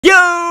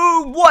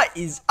Yo, what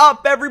is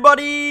up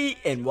everybody,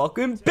 and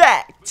welcome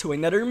back to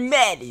another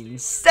Madden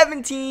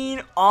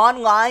 17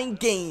 online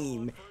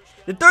game.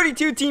 The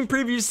 32 team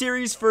preview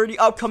series for the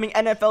upcoming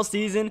NFL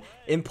season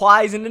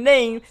implies in the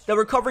name that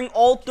we're covering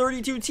all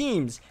 32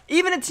 teams,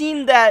 even a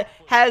team that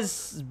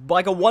has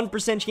like a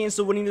 1% chance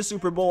of winning the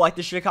Super Bowl like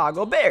the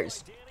Chicago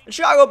Bears. The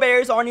Chicago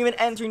Bears aren't even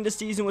entering the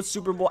season with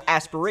Super Bowl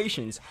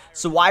aspirations,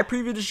 so why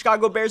preview the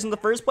Chicago Bears in the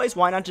first place?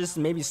 Why not just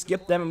maybe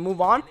skip them and move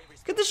on?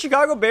 Because the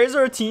Chicago Bears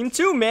are a team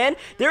too, man.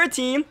 They're a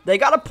team. They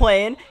got a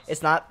plan.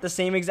 It's not the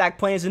same exact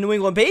plan as the New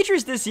England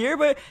Patriots this year,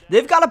 but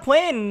they've got a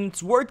plan, and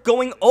it's worth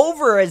going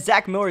over, as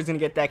Zach Miller is going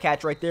to get that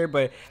catch right there.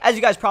 But as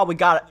you guys probably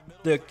got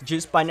the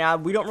gist by now,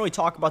 we don't really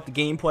talk about the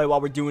gameplay while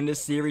we're doing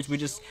this series. We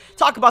just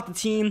talk about the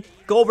team,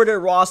 go over their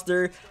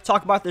roster,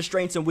 talk about their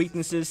strengths and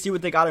weaknesses, see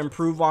what they got to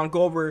improve on,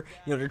 go over,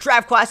 their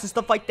draft class and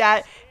stuff like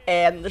that.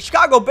 And the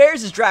Chicago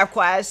Bears' draft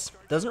class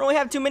doesn't really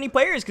have too many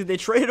players because they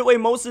traded away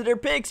most of their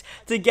picks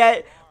to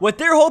get what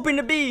they're hoping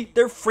to be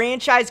their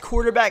franchise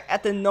quarterback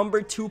at the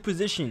number 2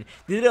 position.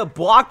 They did a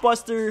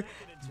blockbuster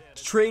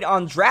trade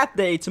on draft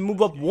day to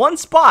move up one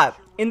spot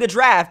in the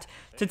draft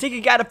to take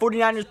a guy the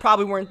 49ers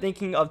probably weren't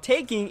thinking of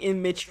taking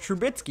in Mitch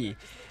Trubisky.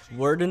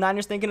 Were the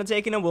Niners thinking of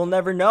taking him? We'll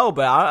never know,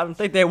 but I don't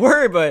think they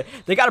were. But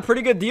they got a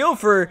pretty good deal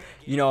for,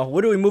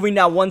 literally moving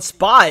down one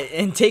spot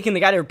and taking the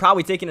guy they were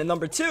probably taking at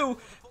number 2.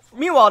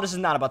 Meanwhile, this is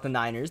not about the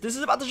Niners. This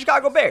is about the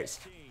Chicago Bears.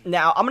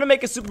 Now, I'm going to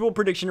make a Super Bowl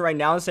prediction right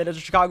now and say that the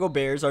Chicago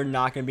Bears are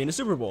not going to be in the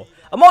Super Bowl.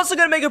 I'm also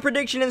going to make a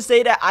prediction and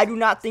say that I do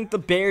not think the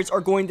Bears are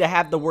going to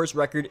have the worst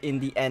record in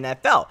the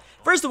NFL.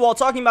 First of all,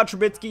 talking about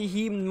Trubisky,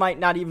 he might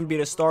not even be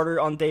the starter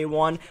on day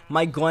 1.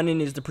 Mike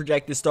Glennon is the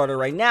projected starter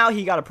right now.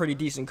 He got a pretty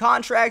decent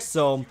contract,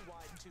 so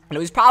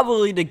he's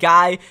probably the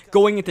guy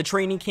going into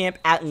training camp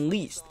at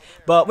least.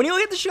 But when you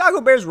look at the Chicago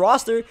Bears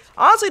roster,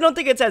 I honestly don't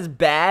think it's as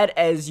bad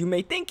as you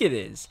may think it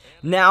is.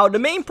 Now, the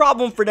main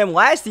problem for them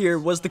last year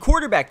was the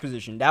quarterback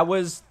position. That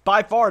was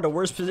by far the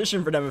worst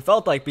position for them, it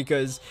felt like,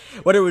 because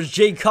whether it was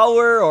Jay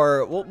Cutler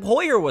or, well,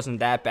 Hoyer wasn't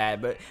that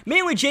bad, but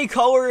mainly Jay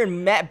Cutler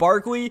and Matt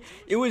Barkley,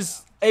 it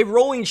was a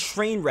rolling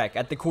train wreck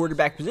at the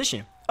quarterback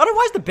position.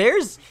 Otherwise, the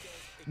Bears,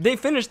 they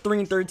finished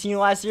 3-13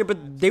 last year, but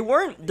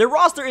their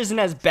roster isn't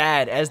as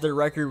bad as their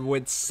record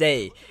would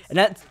say. And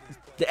that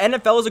the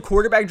NFL is a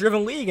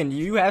quarterback-driven league, and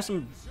you have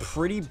some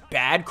pretty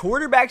bad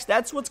quarterbacks.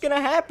 That's what's going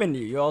to happen to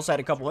you. You also had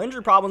a couple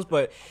injury problems,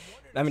 but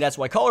I mean, that's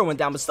why Cutler went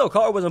down, but still,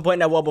 Cutler wasn't playing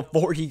that well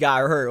before he got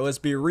hurt. Let's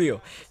be real.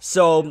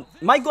 So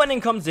Mike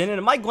Glennon comes in, and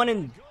if Mike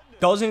Glennon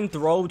doesn't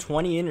throw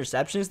 20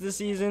 interceptions this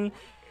season,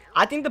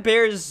 I think the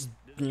Bears,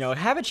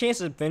 have a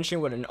chance of finishing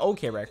with an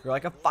okay record,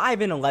 like a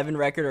 5-11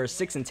 record or a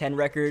 6-10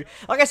 record.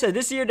 Like I said,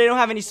 this year they don't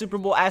have any Super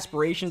Bowl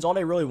aspirations. All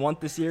they really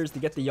want this year is to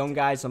get the young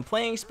guys some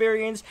playing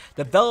experience,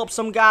 develop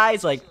some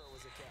guys like,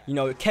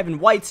 Kevin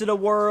White's of the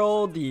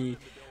world, the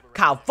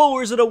Kyle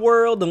Fuller's of the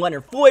world, the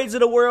Leonard Floyd's of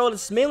the world.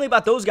 It's mainly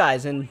about those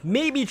guys, and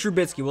maybe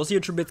Trubisky. We'll see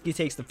if Trubisky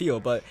takes the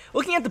field. But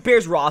looking at the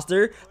Bears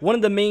roster, one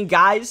of the main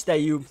guys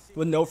that you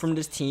would know from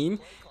this team,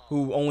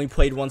 who only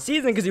played one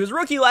season because he was a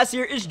rookie last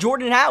year, is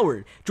Jordan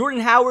Howard. Jordan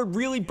Howard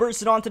really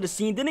bursted onto the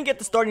scene, didn't get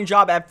the starting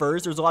job at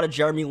first. There was a lot of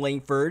Jeremy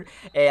Langford,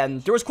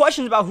 and there was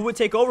questions about who would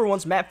take over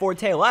once Matt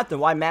Forte left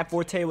and why Matt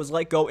Forte was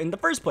let go in the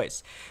first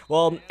place.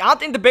 Well, I don't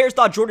think the Bears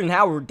thought Jordan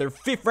Howard, their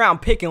 5th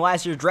round pick in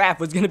last year's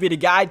draft, was going to be the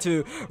guy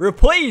to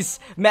replace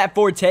Matt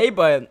Forte,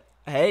 but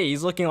hey,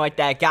 he's looking like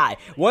that guy.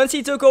 Once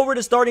he took over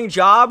the starting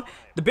job,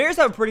 the Bears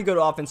have a pretty good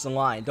offensive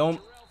line.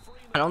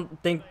 I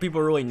don't think people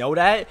really know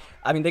that.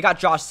 I mean, they got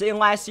Josh Sitton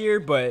last year,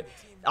 but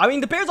I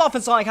mean, the Bears'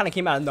 offensive line kind of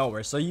came out of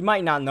nowhere, so you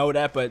might not know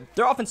that, but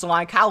their offensive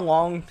line, Kyle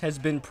Long, has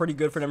been pretty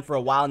good for them for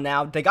a while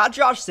now. They got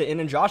Josh Sitton,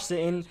 and Josh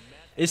Sitton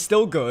is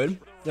still good,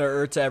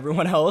 or to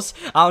everyone else.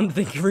 I don't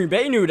think Green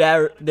Bay knew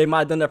that. They might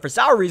have done that for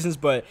salary reasons,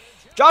 but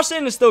Josh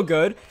Sitton is still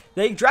good.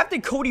 They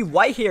drafted Cody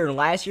Whitehair in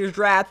last year's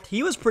draft.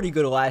 He was pretty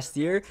good last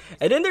year.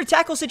 And then their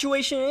tackle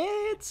situation,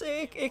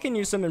 it can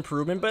use some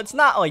improvement, but it's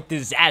not like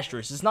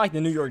disastrous. It's not like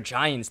the New York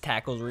Giants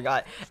tackles where we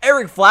got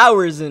Eric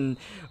Flowers and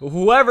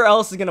whoever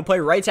else is going to play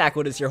right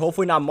tackle this year.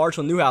 Hopefully not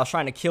Marshall Newhouse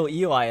trying to kill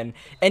Eli in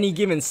any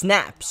given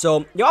snap.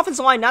 So the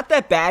offensive line, not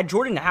that bad.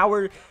 Jordan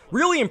Howard,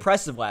 really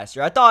impressive last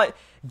year. I thought,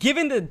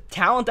 given the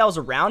talent that was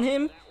around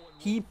him,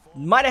 he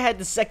might have had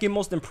the 2nd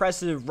most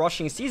impressive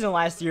rushing season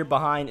last year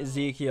behind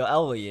Ezekiel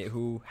Elliott,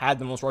 who had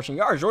the most rushing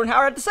yards. Jordan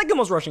Howard had the 2nd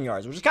most rushing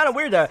yards, which is kind of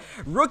weird that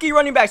rookie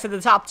running backs had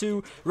the top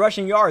 2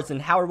 rushing yards,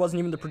 and Howard wasn't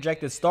even the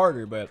projected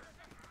starter, but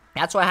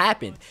that's what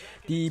happened.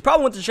 The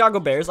problem with the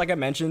Chicago Bears, like I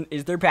mentioned,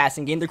 is their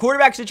passing game. Their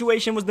quarterback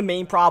situation was the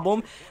main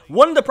problem.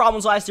 One of the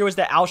problems last year was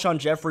that Alshon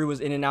Jeffrey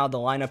was in and out of the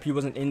lineup. He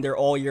wasn't in there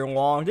all year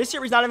long. This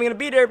year he's not even going to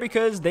be there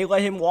because they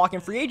let him walk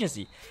in free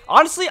agency.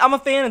 Honestly, I'm a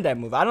fan of that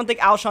move. I don't think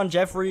Alshon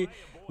Jeffrey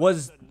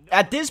was,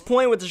 at this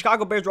point with the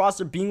Chicago Bears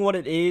roster being what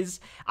it is,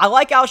 I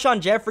like Alshon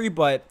Jeffrey,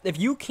 but if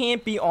you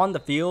can't be on the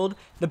field,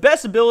 the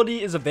best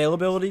ability is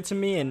availability to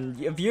me,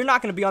 and if you're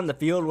not going to be on the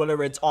field,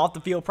 whether it's off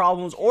the field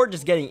problems or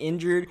just getting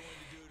injured,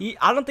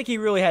 I don't think he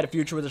really had a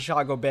future with the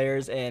Chicago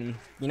Bears, and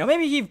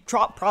maybe he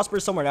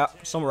prospers somewhere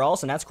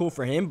else, and that's cool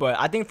for him. But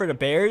I think for the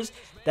Bears,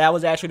 that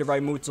was actually the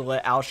right move to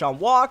let Alshon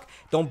walk.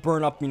 Don't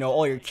burn up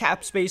all your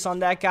cap space on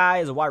that guy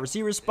as a wide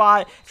receiver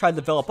spot. Try to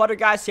develop other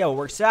guys, see how it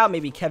works out.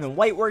 Maybe Kevin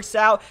White works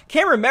out.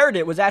 Cameron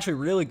Meredith was actually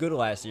really good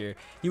last year.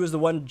 He was the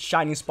one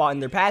shining spot in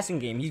their passing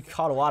game. He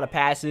caught a lot of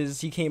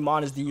passes. He came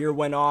on as the year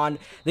went on.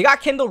 They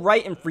got Kendall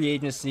Wright in free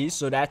agency,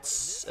 so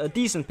that's a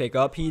decent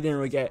pickup. He didn't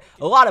really get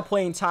a lot of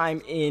playing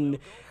time in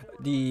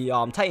the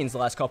Titans the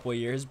last couple of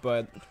years,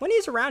 but when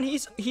he's around,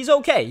 he's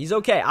okay. He's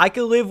okay. I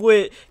could live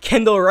with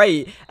Kendall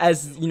Wright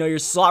as your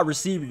slot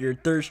receiver, your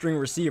third string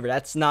receiver.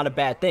 That's not a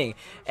bad thing.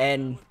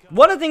 And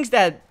one of the things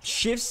that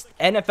shifts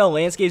NFL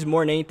landscapes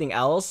more than anything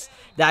else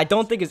that I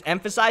don't think is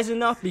emphasized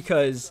enough,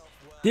 because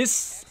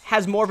this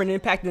has more of an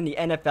impact in the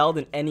NFL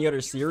than any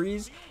other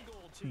series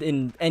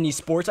in any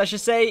sports, I should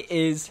say,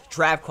 is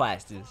draft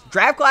classes.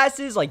 Draft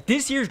classes, like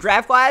this year's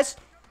draft class,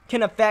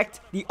 can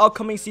affect the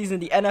upcoming season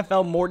of the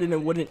NFL more than it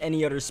would in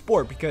any other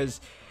sport, because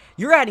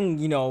you're adding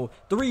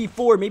 3,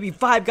 4, maybe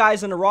 5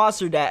 guys on the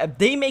roster that if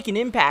they make an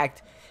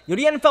impact, the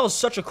NFL is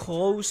such a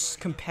close,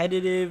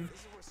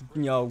 competitive,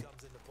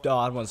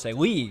 I want to say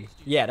league.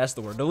 Yeah, that's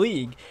the word, the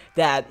league.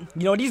 That,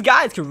 these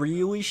guys can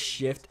really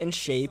shift and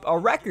shape a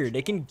record.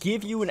 They can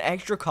give you an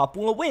extra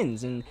couple of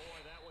wins. And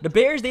the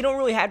Bears, they don't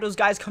really have those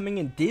guys coming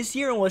in this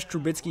year unless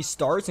Trubisky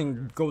starts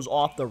and goes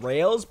off the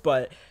rails.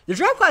 But the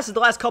draft classes the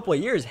last couple of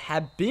years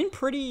have been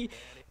pretty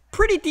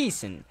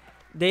decent.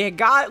 They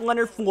got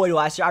Leonard Floyd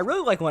last year. I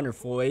really like Leonard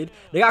Floyd.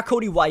 They got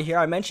Cody White here.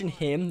 I mentioned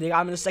him. They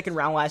got him in the second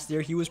round last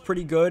year. He was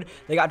pretty good.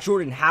 They got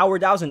Jordan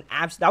Howard.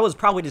 That was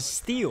probably the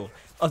steal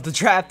of the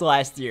draft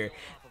last year.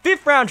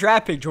 5th round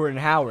draft pick Jordan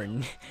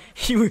Howard.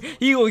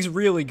 He looks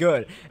really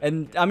good.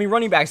 And I mean,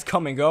 running backs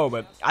come and go,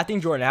 but I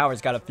think Jordan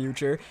Howard's got a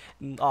future.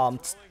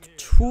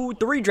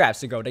 3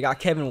 drafts ago, they got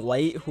Kevin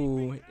White,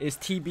 who is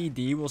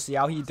TBD. We'll see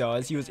how he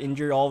does. He was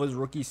injured all of his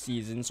rookie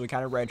season, so he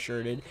kind of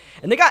redshirted.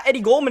 And they got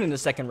Eddie Goldman in the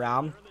 2nd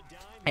round,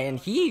 and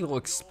he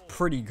looks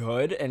pretty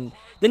good. And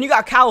then you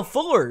got Kyle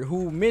Fuller,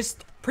 who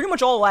missed pretty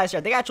much all last year.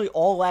 I think actually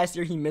all last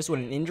year he missed with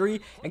an injury,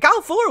 and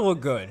Kyle Fuller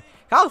looked good.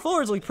 Kyle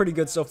Fuller's looked pretty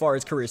good so far in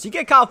his career. So you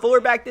get Kyle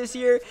Fuller back this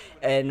year,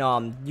 and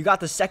you got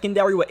the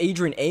secondary with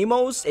Adrian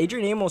Amos.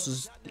 Adrian Amos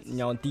was,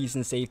 a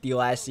decent safety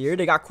last year.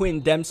 They got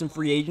Quentin Dempsey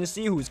free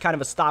agency, who's kind of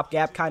a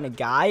stopgap kind of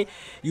guy.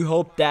 You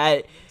hope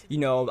that,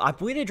 I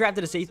believe they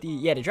drafted a safety.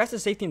 Yeah, they drafted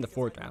a safety in the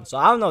 4th round. So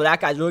I don't know if that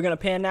guy's really going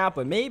to pan out,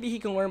 but maybe he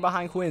can learn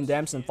behind Quentin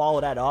Dempsey and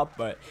follow that up.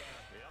 But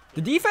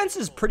the defense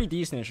is pretty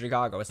decent in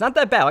Chicago. It's not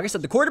that bad. Like I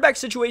said, the quarterback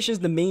situation is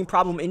the main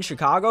problem in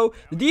Chicago.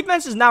 The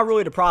defense is not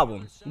really the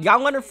problem. You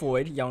got Leonard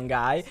Floyd, young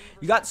guy.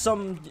 You got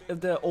some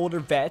of the older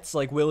vets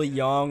like Willie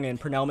Young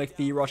and Pernell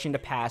McPhee rushing the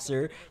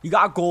passer. You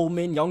got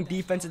Goldman, young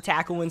defensive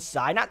tackle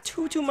inside. Not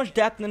too much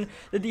depth in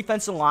the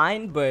defensive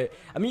line, but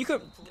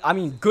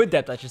good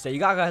depth, I should say. You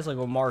got guys like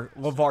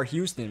LeVar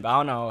Houston, but I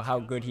don't know how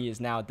good he is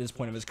now at this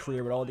point of his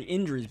career with all the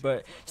injuries.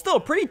 But still, a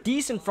pretty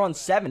decent front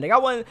 7. They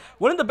got one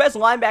of the best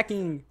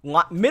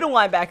middle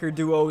linebacker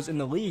duos in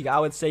the league, I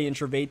would say, in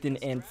Trevathan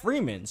and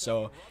Freeman.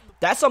 So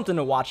that's something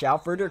to watch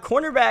out for. Their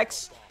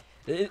cornerbacks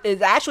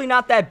is actually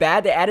not that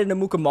bad. They added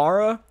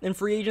Amukamara in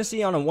free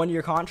agency on a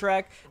 1-year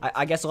contract.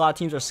 I guess a lot of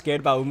teams are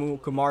scared about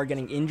Amukamara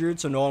getting injured,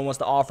 so no one wants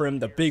to offer him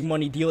the big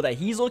money deal that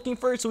he's looking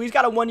for. So he's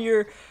got a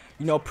 1-year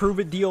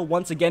prove-it deal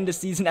once again this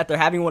season after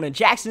having one in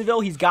Jacksonville.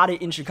 He's got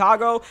it in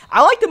Chicago.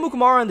 I like the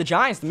Amukamara and the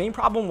Giants. The main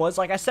problem was,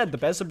 like I said, the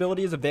best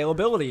ability is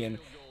availability, and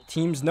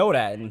teams know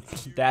that, and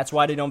that's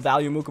why they don't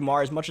value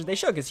Amukamara as much as they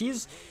should, because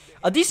he's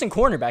a decent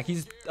cornerback.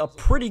 He's a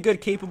pretty good,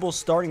 capable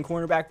starting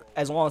cornerback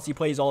as long as he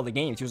plays all the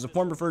games. He was a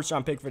former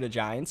 1st-round pick for the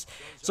Giants.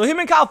 So him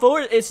and Kyle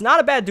Fuller, it's not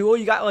a bad duo.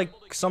 You got,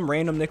 like, some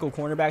random nickel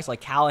cornerbacks like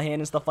Callahan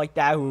and stuff like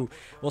that, who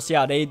we'll see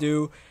how they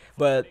do.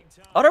 But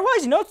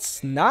otherwise,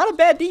 it's not a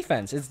bad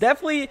defense. It's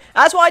definitely,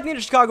 that's why I think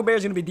the Chicago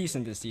Bears are going to be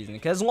decent this season.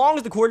 Because as long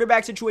as the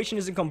quarterback situation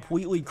isn't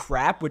completely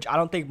crap, which I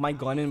don't think Mike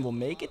Glennon will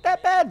make it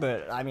that bad,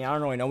 but I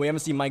don't really know. We haven't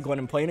seen Mike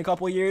Glennon play in a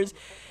couple of years.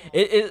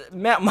 It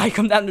might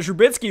come down to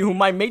Trubisky, who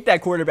might make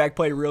that quarterback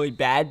play really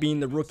bad,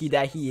 being the rookie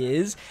that he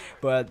is.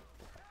 But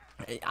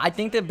I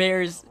think the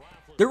Bears,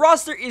 their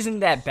roster isn't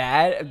that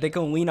bad. They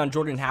can lean on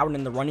Jordan Howard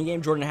in the running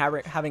game. Jordan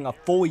Howard having a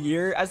full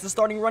year as the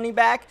starting running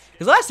back.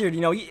 Because last year,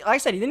 like I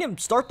said, he didn't even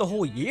start the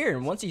whole year.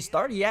 And once he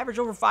started, he averaged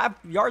over 5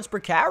 yards per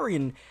carry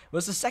and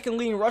was the 2nd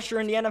leading rusher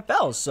in the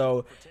NFL.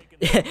 So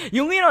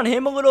you lean on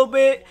him a little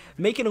bit,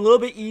 make it a little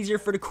bit easier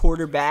for the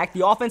quarterback.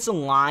 The offensive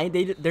line,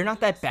 they're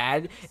not that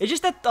bad. It's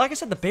just that, like I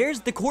said, the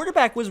Bears, the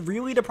quarterback was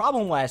really the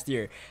problem last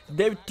year.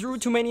 They threw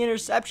too many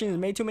interceptions,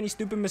 made too many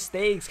stupid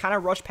mistakes, kind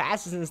of rushed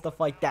passes and stuff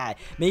like that.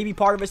 Maybe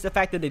part of it's the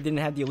fact that they didn't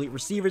have the elite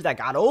receivers that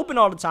got open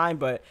all the time,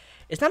 but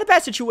it's not a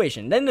bad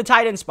situation. Then the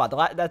tight end spot,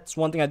 that's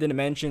one thing I didn't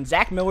mention.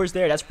 Zach Miller's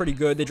there. That's pretty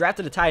good. They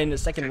drafted a tight end in the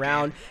 2nd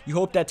round. You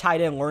hope that tight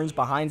end learns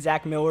behind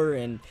Zach Miller,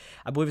 and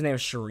I believe his name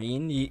is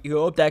Shaheen. You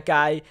hope that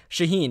guy,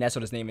 Shaheen, that's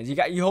what his name is.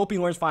 You hope he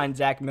learns behind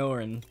Zach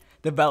Miller and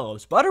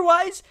develops. But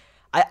otherwise,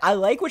 I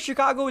like what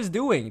Chicago is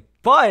doing.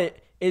 But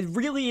it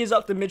really is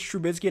up to Mitch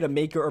Trubisky to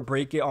make it or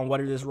break it on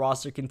whether this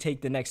roster can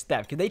take the next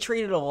step. Because they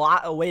traded a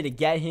lot away to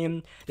get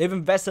him. They've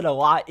invested a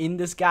lot in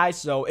this guy.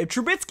 So if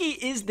Trubisky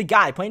is the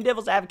guy, playing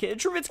devil's advocate, if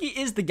Trubisky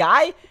is the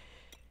guy,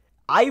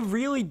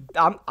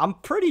 I'm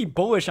pretty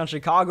bullish on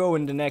Chicago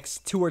in the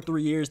next 2 or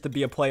 3 years to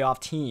be a playoff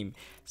team.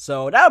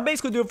 So that'll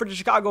basically do it for the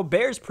Chicago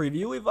Bears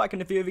preview. Leave a like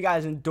and if you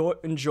guys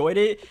enjoyed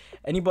it.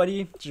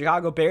 Anybody,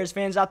 Chicago Bears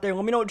fans out there,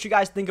 let me know what you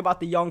guys think about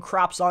the young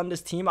crops on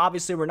this team.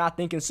 Obviously, we're not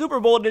thinking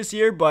Super Bowl this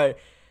year, but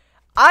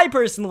I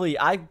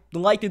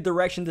like the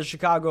direction the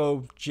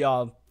Chicago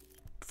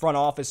front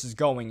office is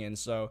going in.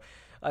 So,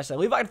 like I said,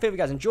 leave a like if you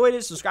guys enjoyed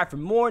it. Subscribe for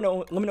more.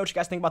 Let me know what you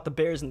guys think about the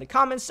Bears in the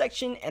comments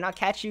section, and I'll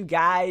catch you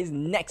guys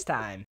next time.